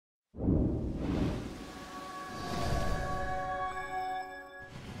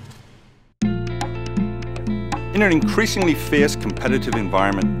In an increasingly fierce competitive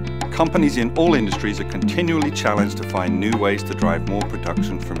environment, companies in all industries are continually challenged to find new ways to drive more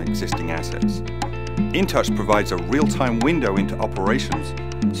production from existing assets. InTouch provides a real-time window into operations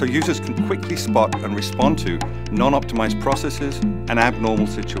so users can quickly spot and respond to non-optimized processes and abnormal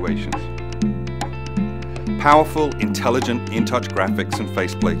situations. Powerful, intelligent InTouch graphics and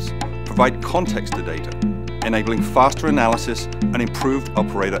faceplates provide context to data, enabling faster analysis and improved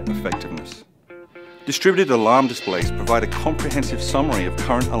operator effectiveness. Distributed alarm displays provide a comprehensive summary of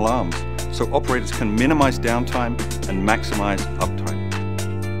current alarms so operators can minimize downtime and maximize uptime.